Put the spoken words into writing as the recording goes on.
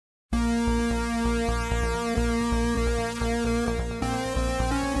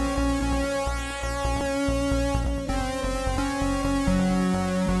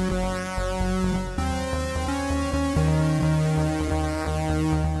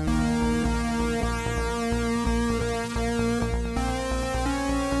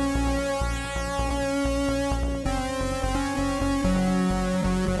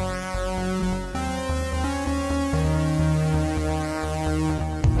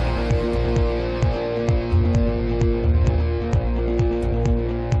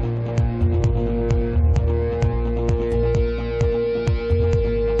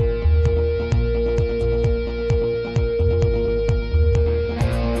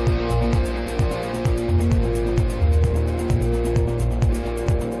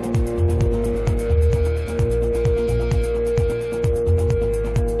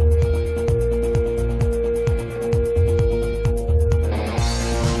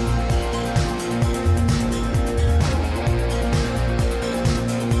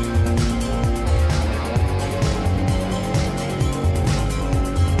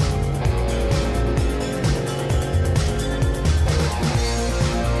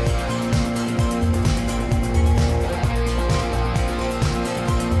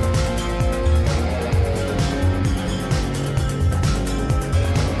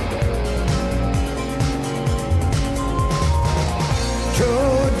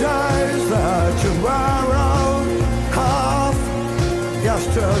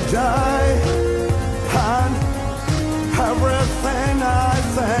yesterday, and everything I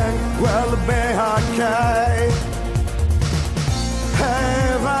think will be okay.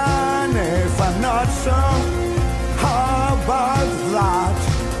 Even if I'm not sure about that,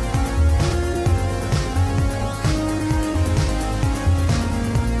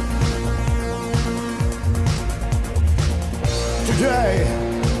 today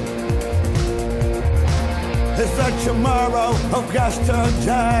is the tomorrow of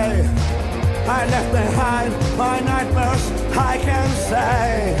yesterday. I left behind my nightmares, I can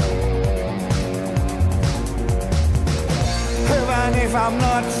say. Even if I'm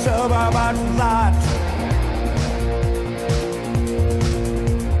not sure about that,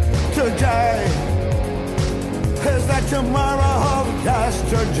 today is the tomorrow of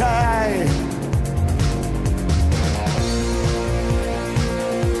yesterday.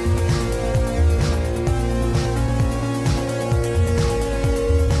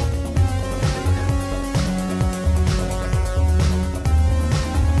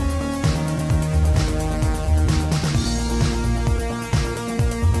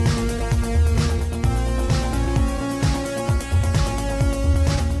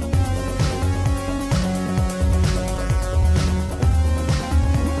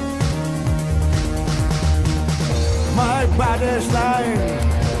 My body's lying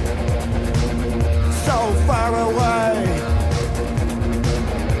so far away.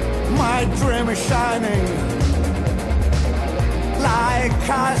 My dream is shining like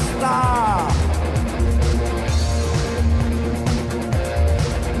a star.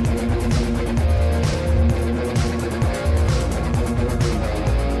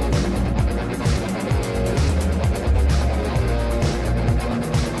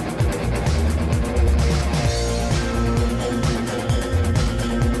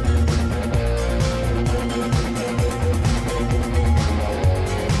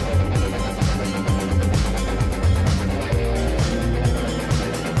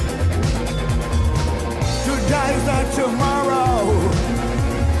 Today's the tomorrow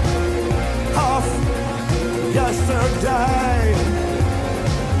of yesterday.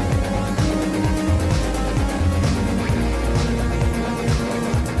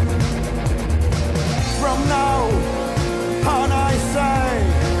 From now on I say,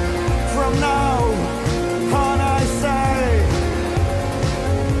 from now on I say,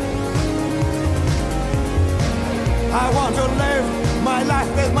 I want to live my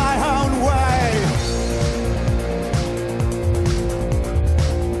life with my own way.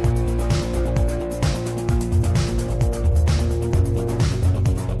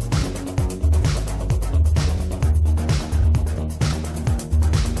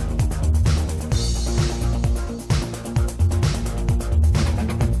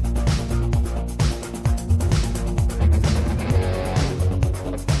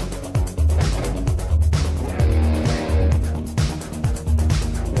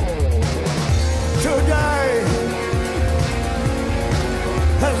 Today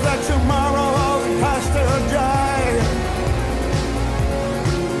is the tomorrow of yesterday.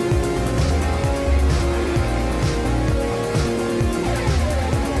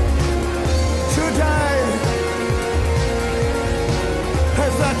 Today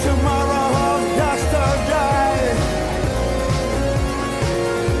is the tomorrow of yesterday.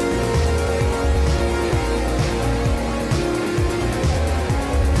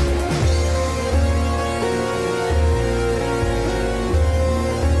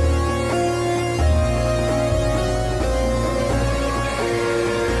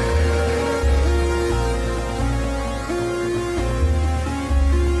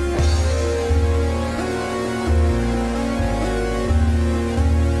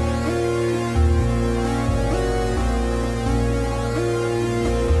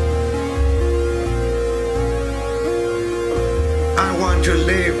 I want to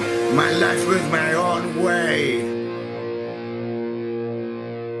live my life with my own way.